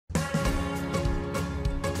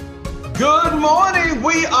Good morning.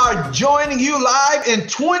 We are joining you live in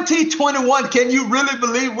 2021. Can you really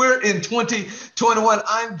believe we're in 2021?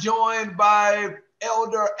 I'm joined by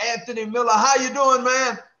Elder Anthony Miller. How you doing,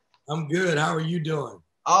 man? I'm good. How are you doing?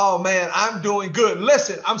 Oh, man, I'm doing good.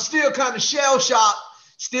 Listen, I'm still kind of shell-shocked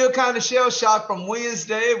from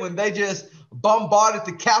Wednesday when they just bombarded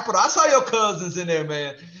the Capitol. I saw your cousins in there,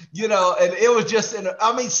 man. You know, and it was just,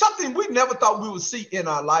 something we never thought we would see in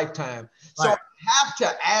our lifetime. So Right. I have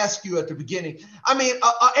to ask you at the beginning.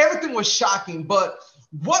 Everything was shocking, but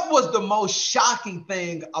what was the most shocking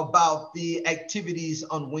thing about the activities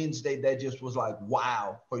on Wednesday that just was like,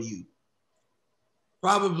 wow, for you?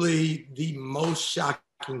 Probably the most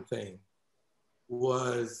shocking thing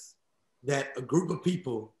was that a group of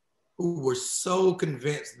people who were so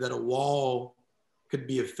convinced that a wall could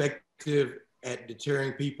be effective at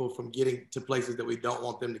deterring people from getting to places that we don't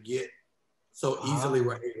want them to get so easily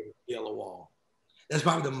were able to scale a wall. That's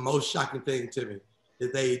probably the most shocking thing to me,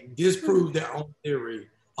 that they disproved their own theory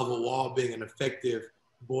of a wall being an effective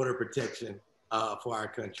border protection for our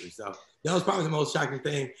country. So that was probably the most shocking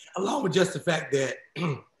thing, along with just the fact that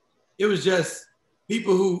it was just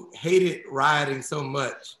people who hated rioting so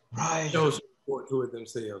much showed support to it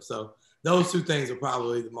themselves. So those two things are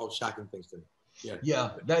probably the most shocking things to me.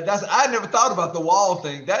 Yeah. That's I never thought about the wall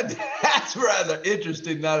thing. That's rather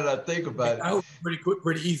interesting now that I think about it. I hope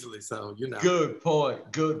pretty easily. So Good point.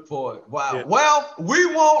 Wow. Yeah. Well, we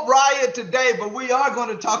won't riot today, but we are going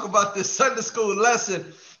to talk about this Sunday school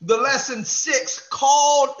lesson, the lesson 6,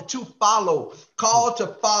 called to follow. Called to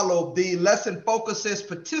follow. The lesson focuses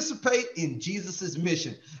participate in Jesus's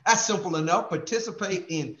mission. That's simple enough. Participate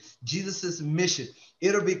in Jesus's mission.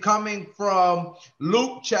 It'll be coming from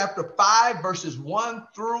Luke chapter 5, verses 1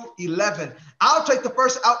 through 11. I'll take the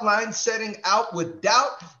first outline, setting out with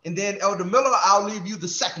doubt, and then Elder Miller, I'll leave you the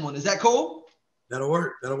second one. Is that cool? That'll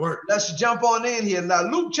work. Let's jump on in here. Now,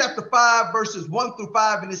 Luke chapter 5, verses 1 through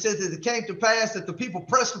 5, and it says that it came to pass that the people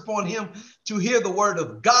pressed upon him to hear the word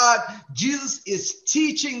of God. Jesus is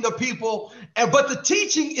teaching the people, but the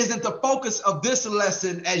teaching isn't the focus of this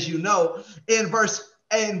lesson, as you know. In verse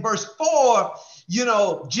 4,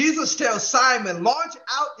 Jesus tells Simon, launch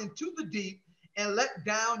out into the deep and let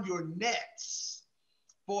down your nets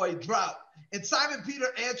for a drought. And Simon Peter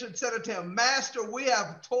answered and said unto him, Master, we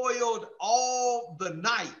have toiled all the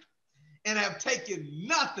night and have taken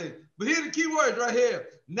nothing. But here are the key words right here.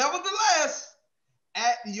 Nevertheless,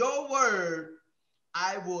 at your word,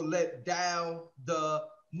 I will let down the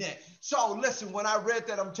net. So listen, when I read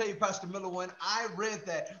that, I'm going to tell you, Pastor Miller, when I read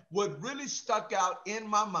that, what really stuck out in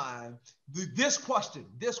my mind, this question,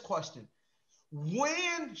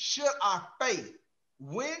 when should our faith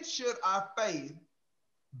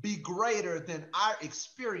be greater than our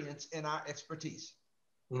experience and our expertise?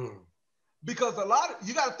 Because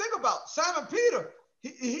you got to think about Simon Peter.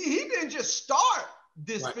 He didn't just start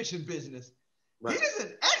this fishing business. Right. He's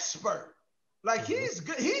an expert. Like he's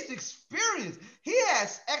good. He's experienced. He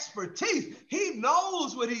has expertise. He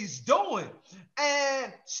knows what he's doing.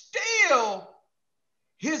 And still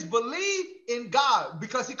his belief in God,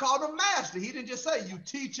 because he called him master. He didn't just say, you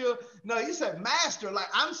teacher. No, he said, master, like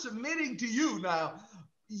I'm submitting to you now.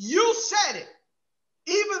 You said it.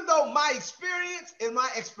 Even though my experience and my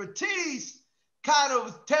expertise kind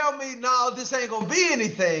of tell me, no, this ain't going to be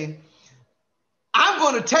anything, I'm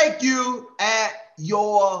going to take you at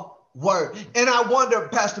your word. And I wonder,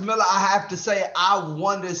 Pastor Miller, I have to say, I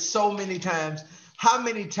wonder so many times how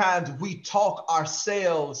many times we talk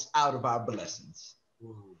ourselves out of our blessings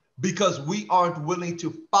because we aren't willing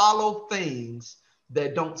to follow things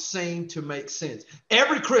that don't seem to make sense.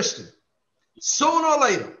 Every Christian, sooner or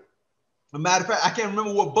later, a matter of fact, I can't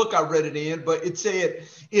remember what book I read it in, but it said,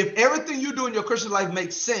 if everything you do in your Christian life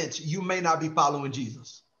makes sense, you may not be following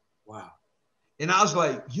Jesus. Wow. And I was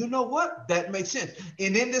like, you know what? That makes sense.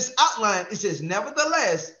 And in this outline, it says,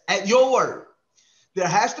 nevertheless, at your word, there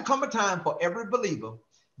has to come a time for every believer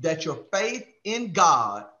that your faith in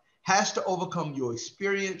God has to overcome your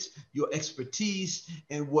experience, your expertise,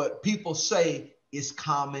 and what people say is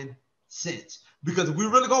common sense. Because if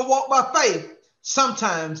we're really going to walk by faith,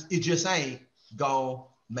 sometimes it just ain't going to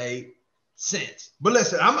make sense. But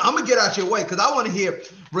listen, I'm going to get out your way because I want to hear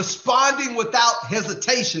responding without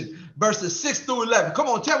hesitation, verses 6 through 11. Come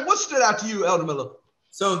on, tell me what stood out to you, Elder Miller.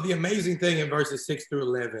 So the amazing thing in verses 6 through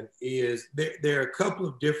 11 is there are a couple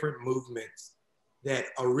of different movements that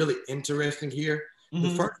are really interesting here. The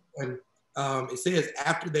first one, it says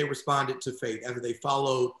after they responded to faith, after they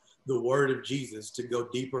followed the word of Jesus to go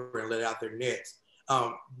deeper and let out their nets.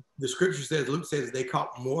 The scripture says, Luke says, they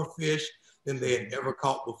caught more fish than they had ever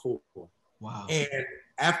caught before. Wow. And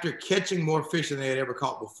after catching more fish than they had ever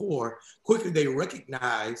caught before, quickly they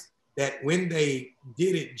recognized that when they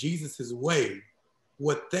did it Jesus's way,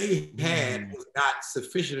 what they had was not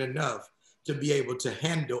sufficient enough to be able to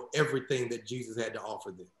handle everything that Jesus had to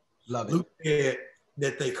offer them. Love it. Luke said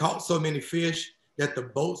that they caught so many fish that the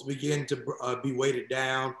boats began to be weighted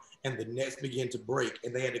down and the nets began to break,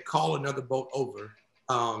 and they had to call another boat over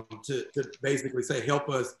to basically say, help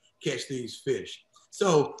us catch these fish.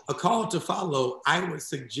 So a call to follow, I would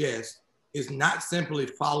suggest, is not simply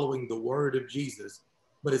following the word of Jesus,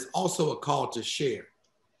 but it's also a call to share.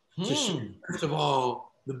 To share, first of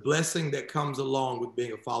all, the blessing that comes along with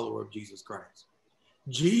being a follower of Jesus Christ.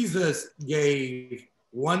 Jesus gave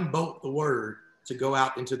one boat the word to go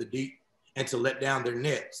out into the deep and to let down their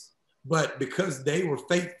nets. But because they were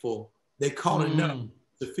faithful, they caught enough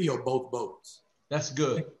to fill both boats. That's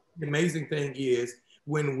good. The amazing thing is,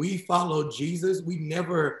 when we follow Jesus, we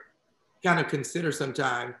never kind of consider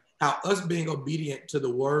sometimes how us being obedient to the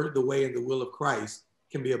word, the way, and the will of Christ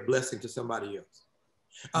can be a blessing to somebody else.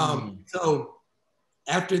 So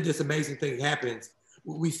after this amazing thing happens,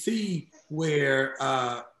 we see where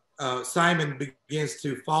Simon begins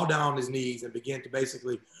to fall down on his knees and begin to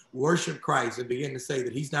basically worship Christ and begin to say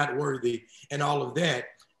that he's not worthy and all of that.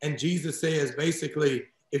 And Jesus says, basically,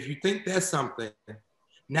 if you think that's something,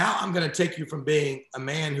 now I'm going to take you from being a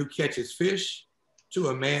man who catches fish to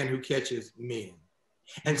a man who catches men.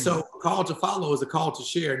 And so a call to follow is a call to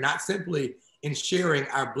share, not simply in sharing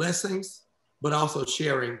our blessings, but also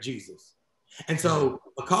sharing Jesus. And so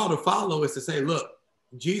a call to follow is to say, look,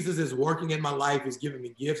 Jesus is working in my life. He's giving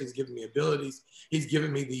me gifts. He's giving me abilities. He's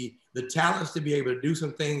given me the talents to be able to do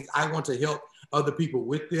some things. I want to help other people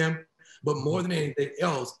with them. But more than anything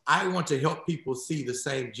else, I want to help people see the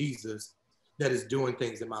same Jesus that is doing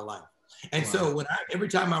things in my life. And so every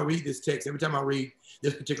time I read this text, every time I read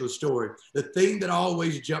this particular story, the thing that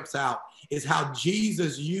always jumps out is how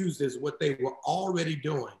Jesus uses what they were already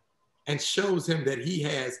doing and shows him that he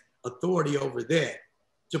has authority over that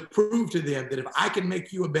to prove to them that if I can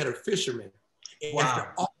make you a better fisherman,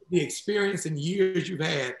 after all the experience and years you've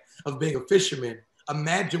had of being a fisherman,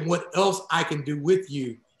 imagine what else I can do with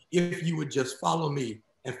you if you would just follow me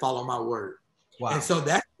and follow my word. And so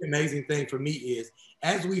that's the amazing thing for me is,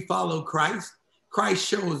 as we follow Christ, Christ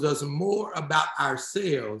shows us more about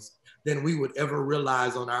ourselves than we would ever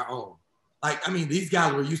realize on our own. Like, I mean, these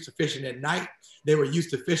guys were used to fishing at night. They were used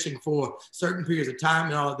to fishing for certain periods of time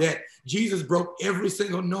and all of that. Jesus broke every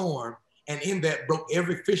single norm, and in that broke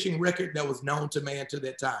every fishing record that was known to man to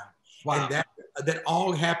that time. And that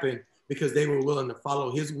all happened because they were willing to follow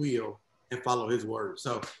his will and follow his word.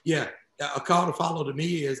 So yeah, a call to follow to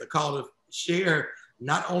me is a call to share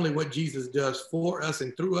not only what Jesus does for us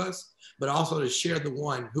and through us, but also to share the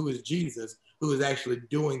one who is Jesus, who is actually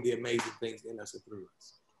doing the amazing things in us and through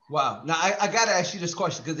us. Wow. Now, I got to ask you this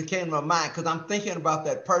question because it came to my mind, because I'm thinking about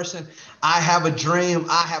that person. I have a dream.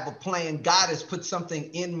 I have a plan. God has put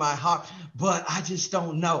something in my heart, but I just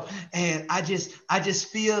don't know. And I just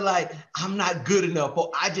feel like I'm not good enough,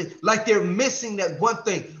 or I just like they're missing that one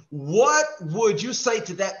thing. What would you say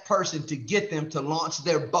to that person to get them to launch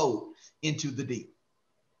their boat into the deep?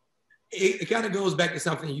 It kind of goes back to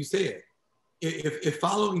something you said. If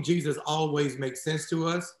following Jesus always makes sense to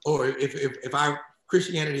us, or if our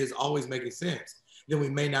Christianity is always making sense, then we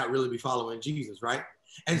may not really be following Jesus, right?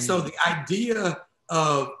 And so the idea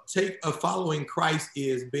of following Christ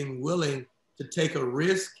is being willing to take a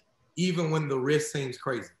risk, even when the risk seems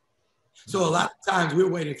crazy. So a lot of times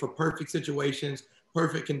we're waiting for perfect situations,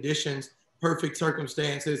 perfect conditions, perfect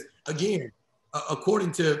circumstances. Again,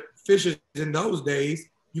 according to fishers in those days,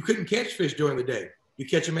 you couldn't catch fish during the day. You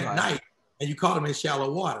catch them at night, and you caught them in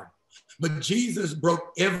shallow water. But Jesus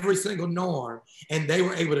broke every single norm, and they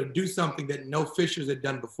were able to do something that no fishers had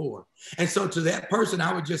done before. And so to that person,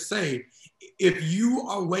 I would just say, if you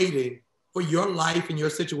are waiting for your life and your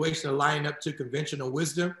situation to line up to conventional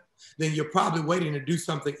wisdom, then you're probably waiting to do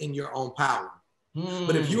something in your own power.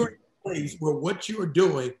 But if you're in a place where what you are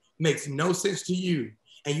doing makes no sense to you,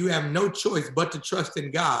 and you have no choice but to trust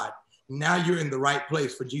in God, now you're in the right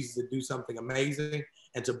place for Jesus to do something amazing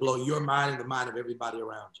and to blow your mind and the mind of everybody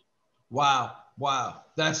around you. Wow. Wow.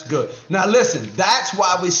 That's good. Now listen, that's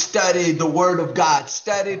why we study the word of God.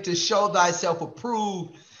 Study to show thyself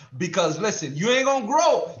approved Because listen, you ain't gonna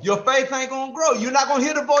grow. Your faith ain't gonna grow. You're not gonna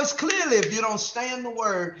hear the voice clearly if you don't stay in the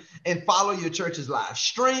word and follow your church's live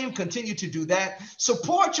stream. Continue to do that.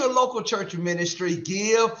 Support your local church ministry.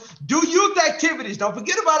 Give. Do youth activities. Don't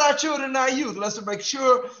forget about our children and our youth. Let's make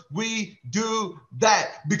sure we do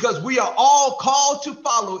that, because we are all called to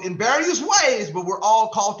follow in various ways, but we're all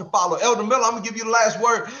called to follow. Elder Miller, I'm gonna give you the last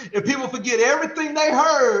word. If people forget everything they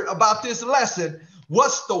heard about this lesson,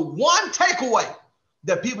 what's the one takeaway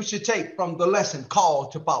that people should take from the lesson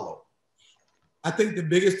called to follow? I think the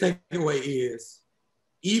biggest takeaway is,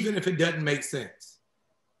 even if it doesn't make sense,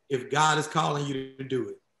 if God is calling you to do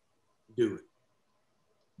it, do it.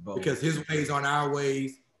 Boom. Because his ways aren't our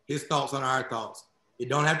ways, his thoughts aren't our thoughts. It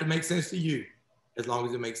don't have to make sense to you as long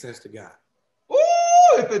as it makes sense to God.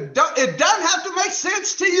 Ooh, if it doesn't have to make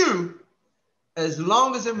sense to you as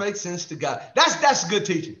long as it makes sense to God. That's good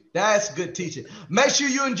teaching. That's good teaching. Make sure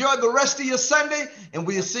you enjoy the rest of your Sunday, and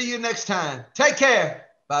we'll see you next time. Take care.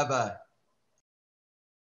 Bye-bye.